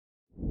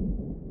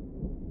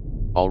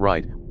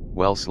Alright,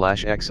 well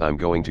 /x I'm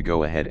going to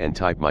go ahead and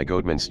type my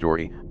Goatman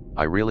story.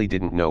 I really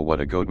didn't know what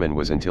a Goatman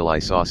was until I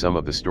saw some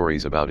of the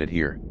stories about it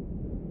here.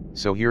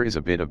 So here is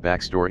a bit of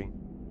backstory.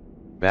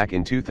 Back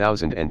in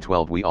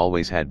 2012 we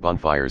always had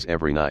bonfires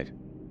every night.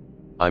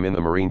 I'm in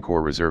the Marine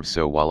Corps Reserve,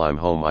 so while I'm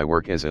home I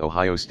work as a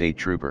Ohio State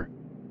Trooper.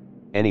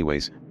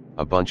 Anyways,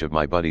 a bunch of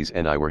my buddies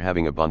and I were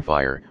having a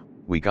bonfire.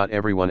 We got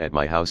everyone at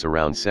my house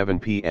around 7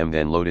 p.m.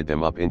 then loaded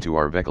them up into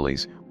our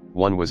vehicles.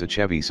 One was a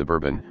Chevy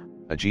Suburban,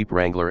 a Jeep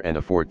Wrangler and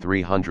a Ford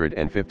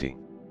 350.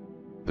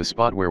 The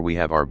spot where we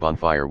have our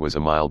bonfire was a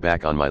mile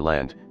back on my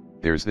land.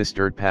 There's this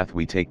dirt path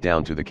we take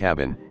down to the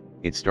cabin.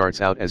 It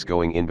starts out as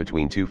going in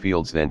between two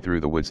fields, then through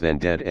the woods, then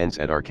dead ends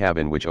at our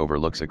cabin, which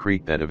overlooks a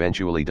creek that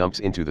eventually dumps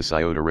into the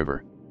Scioto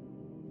River.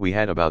 We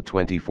had about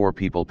 24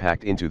 people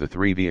packed into the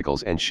 3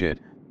 vehicles and shit,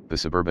 the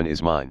Suburban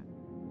is mine.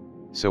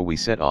 So we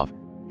set off.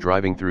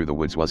 Driving through the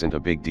woods wasn't a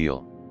big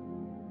deal.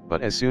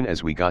 But as soon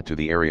as we got to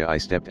the area I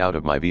stepped out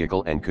of my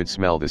vehicle and could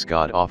smell this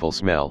god-awful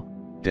smell,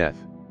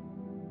 death.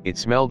 It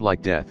smelled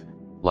like death,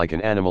 like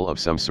an animal of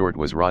some sort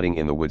was rotting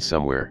in the woods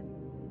somewhere.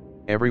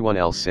 Everyone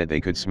else said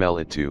they could smell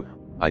it too.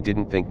 I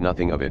didn't think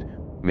nothing of it,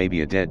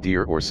 maybe a dead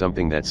deer or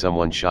something that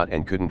someone shot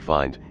and couldn't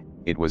find.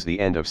 It was the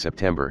end of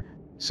September,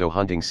 so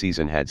hunting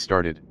season had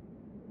started.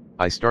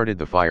 I started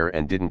the fire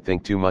and didn't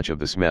think too much of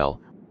the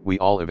smell. We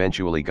all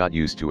eventually got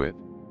used to it.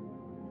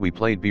 We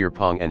played beer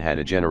pong and had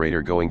a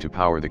generator going to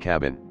power the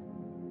cabin.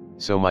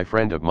 So my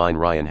friend of mine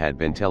Ryan had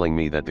been telling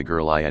me that the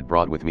girl I had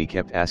brought with me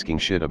kept asking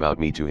shit about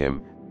me to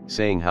him,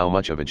 saying how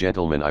much of a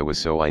gentleman I was,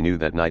 so I knew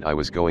that night I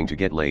was going to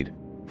get laid.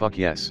 Fuck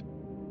yes.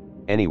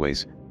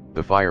 Anyways,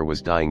 the fire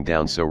was dying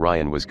down, so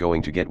Ryan was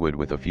going to get wood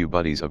with a few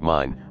buddies of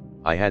mine.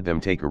 I had them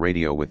take a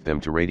radio with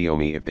them to radio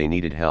me if they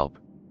needed help.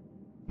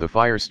 The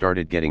fire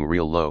started getting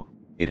real low.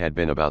 It had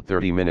been about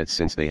 30 minutes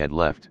since they had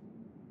left.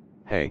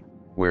 "Hey,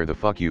 where the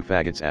fuck you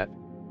faggots at?"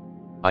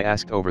 I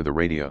asked over the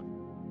radio.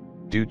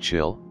 "Dude,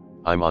 chill,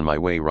 I'm on my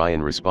way,"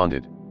 Ryan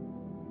responded.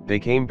 They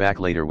came back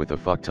later with a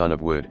fuck ton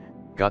of wood,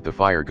 got the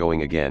fire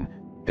going again,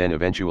 then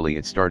eventually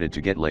it started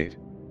to get late.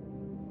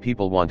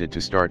 People wanted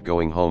to start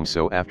going home,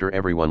 so after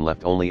everyone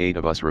left only 8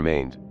 of us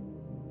remained.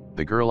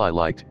 The girl I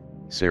liked,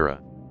 Sarah.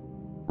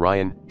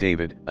 Ryan,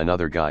 David,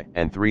 another guy,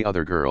 and 3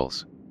 other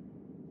girls.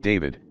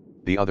 David,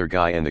 the other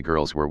guy, and the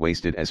girls were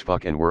wasted as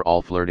fuck and were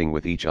all flirting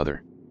with each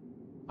other.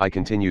 I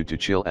continued to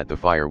chill at the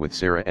fire with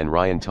Sarah and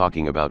Ryan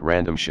talking about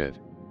random shit.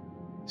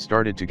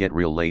 Started to get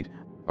real late.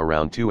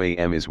 Around 2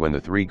 a.m. is when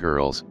the 3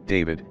 girls,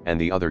 David, and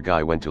the other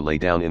guy went to lay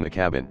down in the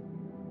cabin.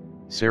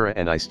 Sarah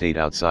and I stayed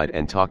outside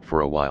and talked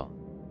for a while.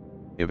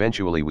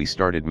 Eventually we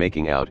started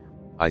making out.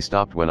 I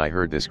stopped when I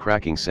heard this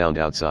cracking sound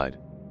outside.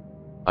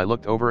 I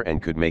looked over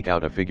and could make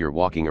out a figure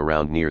walking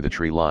around near the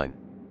tree line.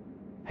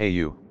 "Hey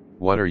you,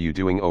 what are you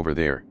doing over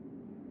there?"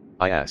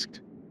 I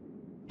asked.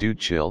 "Dude,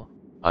 chill,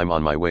 I'm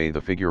on my way,"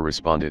 the figure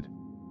responded.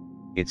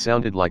 It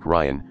sounded like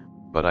Ryan,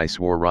 but I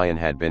swore Ryan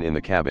had been in the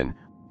cabin.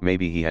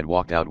 Maybe he had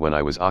walked out when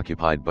I was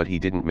occupied, but he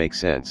didn't make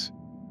sense.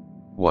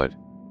 "What?"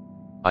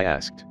 I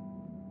asked.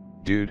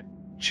 "Dude,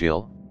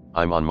 chill,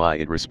 I'm on my,"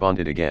 it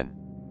responded again.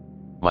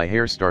 My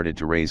hair started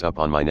to raise up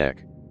on my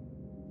neck.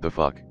 "The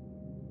fuck?"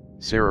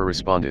 Sarah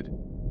responded.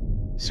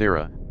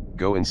 "Sarah,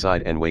 go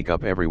inside and wake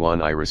up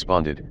everyone," I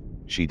responded.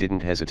 She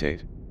didn't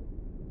hesitate.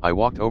 I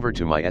walked over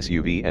to my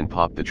SUV and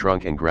popped the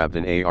trunk and grabbed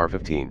an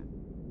AR-15.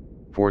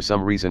 For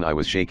some reason I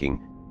was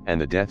shaking,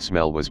 and the death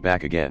smell was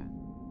back again.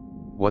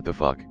 "What the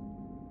fuck?"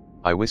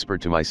 I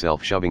whispered to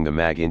myself, shoving the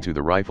mag into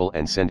the rifle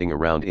and sending a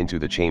round into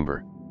the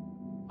chamber.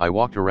 I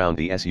walked around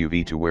the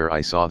SUV to where I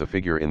saw the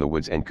figure in the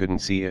woods and couldn't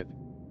see it.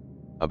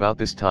 About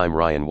this time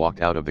Ryan walked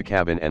out of the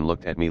cabin and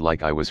looked at me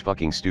like I was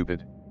fucking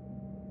stupid.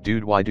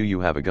 "Dude, why do you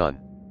have a gun?"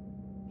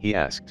 he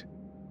asked.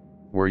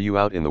 "Were you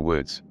out in the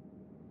woods?"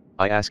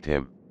 I asked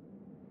him.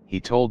 He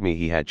told me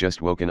he had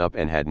just woken up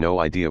and had no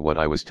idea what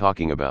I was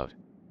talking about.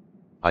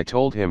 I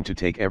told him to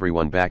take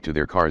everyone back to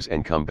their cars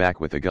and come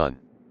back with a gun.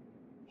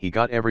 He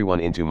got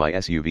everyone into my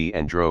SUV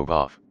and drove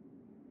off.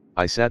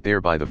 I sat there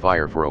by the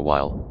fire for a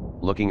while,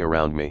 looking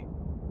around me.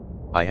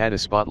 I had a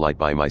spotlight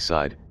by my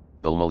side,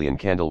 the million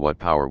candlewatt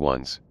power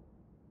ones.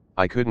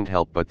 I couldn't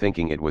help but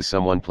thinking it was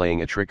someone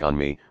playing a trick on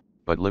me,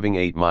 but living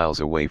 8 miles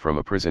away from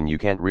a prison you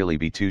can't really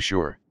be too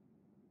sure.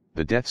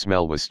 The death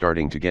smell was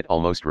starting to get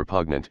almost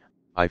repugnant.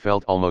 I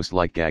felt almost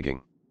like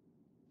gagging.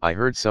 I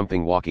heard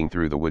something walking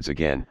through the woods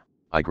again.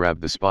 I grabbed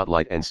the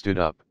spotlight and stood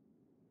up.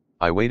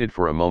 I waited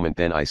for a moment,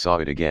 then I saw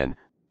it again.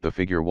 The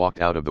figure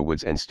walked out of the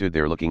woods and stood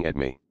there looking at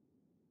me.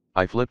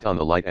 I flipped on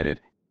the light at it.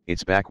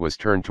 Its back was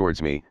turned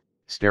towards me,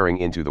 staring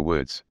into the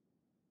woods.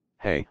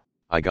 "Hey,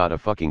 I got a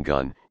fucking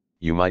gun.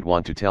 You might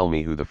want to tell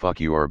me who the fuck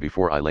you are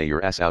before I lay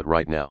your ass out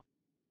right now."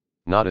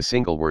 Not a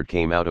single word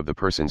came out of the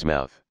person's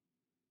mouth.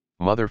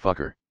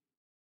 "Motherfucker."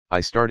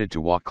 I started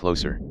to walk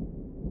closer.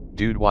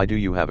 "Dude, why do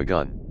you have a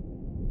gun?"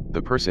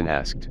 the person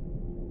asked.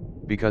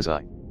 "Because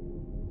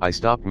I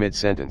stopped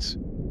mid-sentence.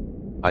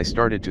 I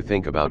started to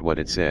think about what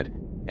it said,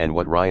 and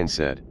what Ryan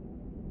said.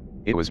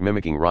 It was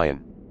mimicking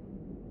Ryan.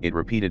 It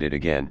repeated it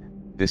again.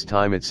 This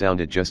time it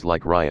sounded just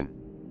like Ryan.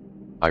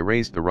 I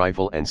raised the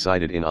rifle and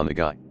sighted in on the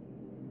guy.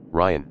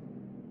 "Ryan?"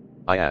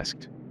 I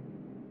asked.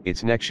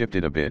 Its neck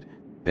shifted a bit,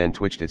 then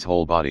twitched its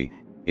whole body.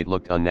 It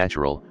looked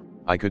unnatural.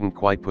 I couldn't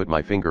quite put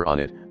my finger on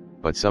it,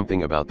 but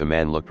something about the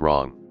man looked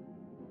wrong.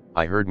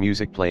 I heard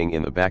music playing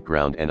in the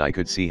background and I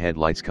could see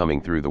headlights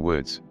coming through the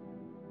woods.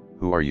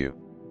 "Who are you?"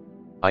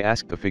 I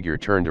asked. The figure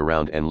turned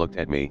around and looked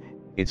at me.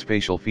 Its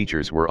facial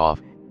features were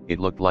off. It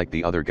looked like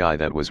the other guy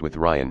that was with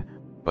Ryan,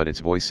 but its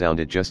voice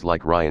sounded just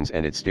like Ryan's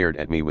and it stared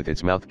at me with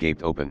its mouth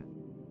gaped open.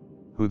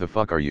 "Who the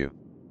fuck are you?"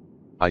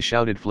 I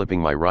shouted,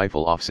 flipping my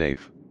rifle off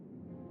safe.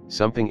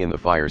 Something in the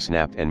fire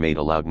snapped and made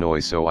a loud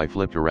noise, so I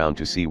flipped around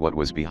to see what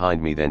was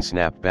behind me, then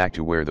snapped back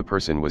to where the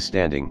person was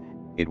standing.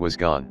 It was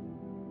gone.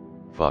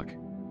 "Fuck!"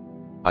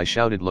 I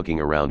shouted, looking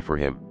around for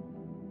him.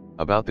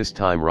 About this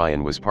time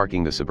Ryan was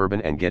parking the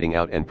Suburban and getting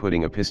out and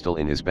putting a pistol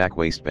in his back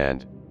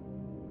waistband.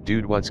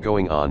 "Dude, what's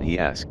going on?" he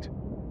asked.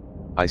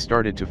 I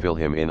started to fill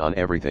him in on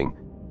everything,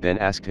 then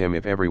asked him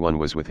if everyone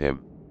was with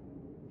him.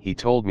 He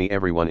told me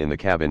everyone in the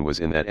cabin was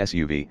in that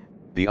SUV,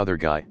 the other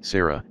guy,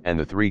 Sarah, and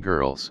the 3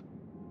 girls.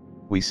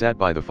 We sat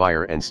by the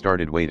fire and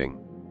started waiting.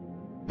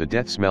 The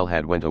death smell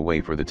had went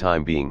away for the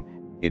time being.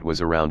 It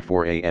was around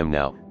 4 a.m.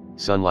 now.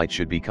 Sunlight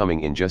should be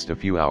coming in just a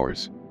few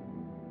hours.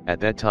 At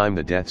that time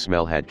the death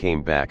smell had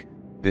came back,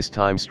 this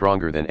time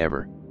stronger than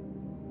ever.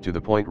 To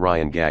the point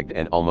Ryan gagged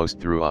and almost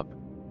threw up.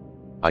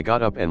 I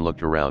got up and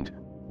looked around,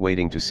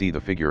 waiting to see the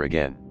figure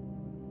again.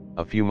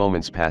 A few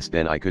moments passed,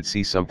 then I could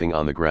see something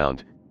on the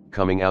ground,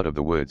 coming out of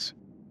the woods.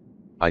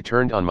 I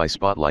turned on my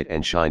spotlight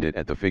and shined it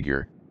at the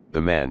figure.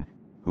 The man,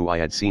 who I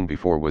had seen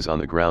before, was on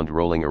the ground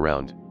rolling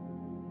around.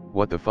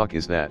 "What the fuck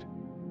is that?"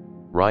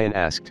 Ryan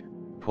asked,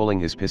 pulling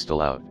his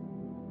pistol out.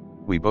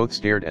 We both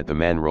stared at the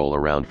man roll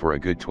around for a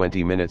good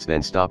 20 minutes,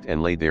 then stopped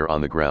and laid there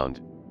on the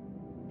ground.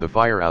 The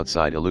fire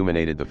outside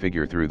illuminated the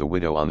figure through the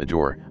window on the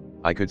door.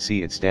 I could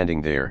see it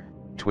standing there,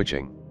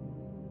 twitching.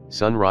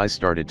 Sunrise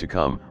started to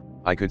come.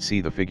 I could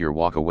see the figure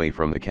walk away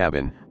from the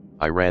cabin.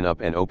 I ran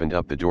up and opened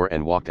up the door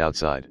and walked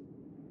outside.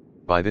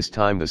 By this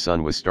time the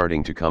sun was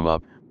starting to come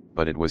up,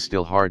 but it was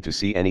still hard to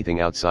see anything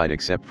outside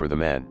except for the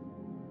man.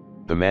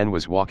 The man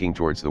was walking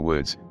towards the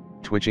woods,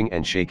 twitching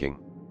and shaking.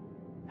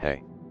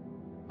 "Hey!"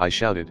 I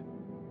shouted,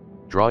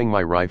 drawing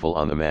my rifle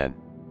on the man.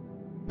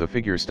 The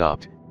figure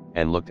stopped,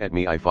 and looked at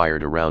me. I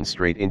fired a round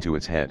straight into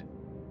its head.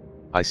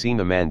 I seen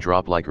the man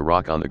drop like a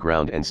rock on the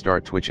ground and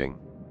start twitching.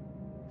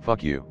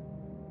 "Fuck you!"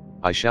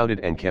 I shouted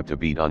and kept a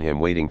beat on him,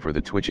 waiting for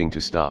the twitching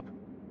to stop.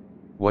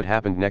 What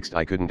happened next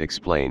I couldn't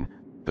explain.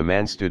 The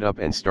man stood up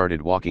and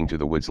started walking to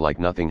the woods like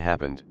nothing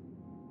happened.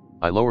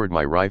 I lowered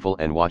my rifle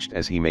and watched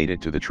as he made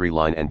it to the tree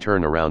line and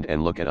turn around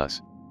and look at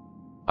us.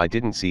 I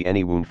didn't see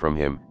any wound from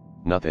him,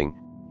 nothing.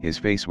 His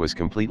face was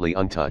completely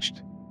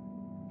untouched.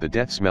 The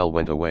death smell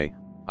went away.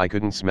 I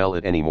couldn't smell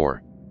it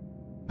anymore.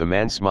 The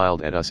man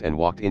smiled at us and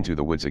walked into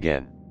the woods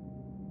again.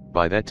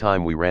 By that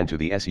time we ran to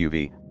the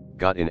SUV,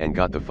 got in and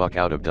got the fuck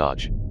out of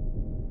Dodge.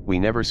 We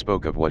never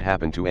spoke of what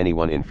happened to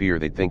anyone in fear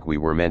they'd think we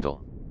were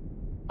mental.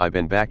 I've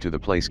been back to the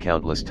place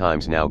countless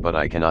times now, but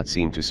I cannot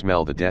seem to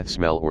smell the death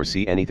smell or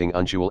see anything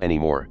unusual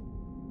anymore.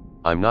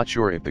 I'm not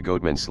sure if the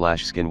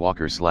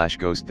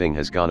Goatman/Skinwalker/ghost thing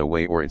has gone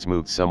away or it's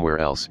moved somewhere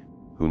else,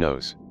 who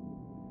knows.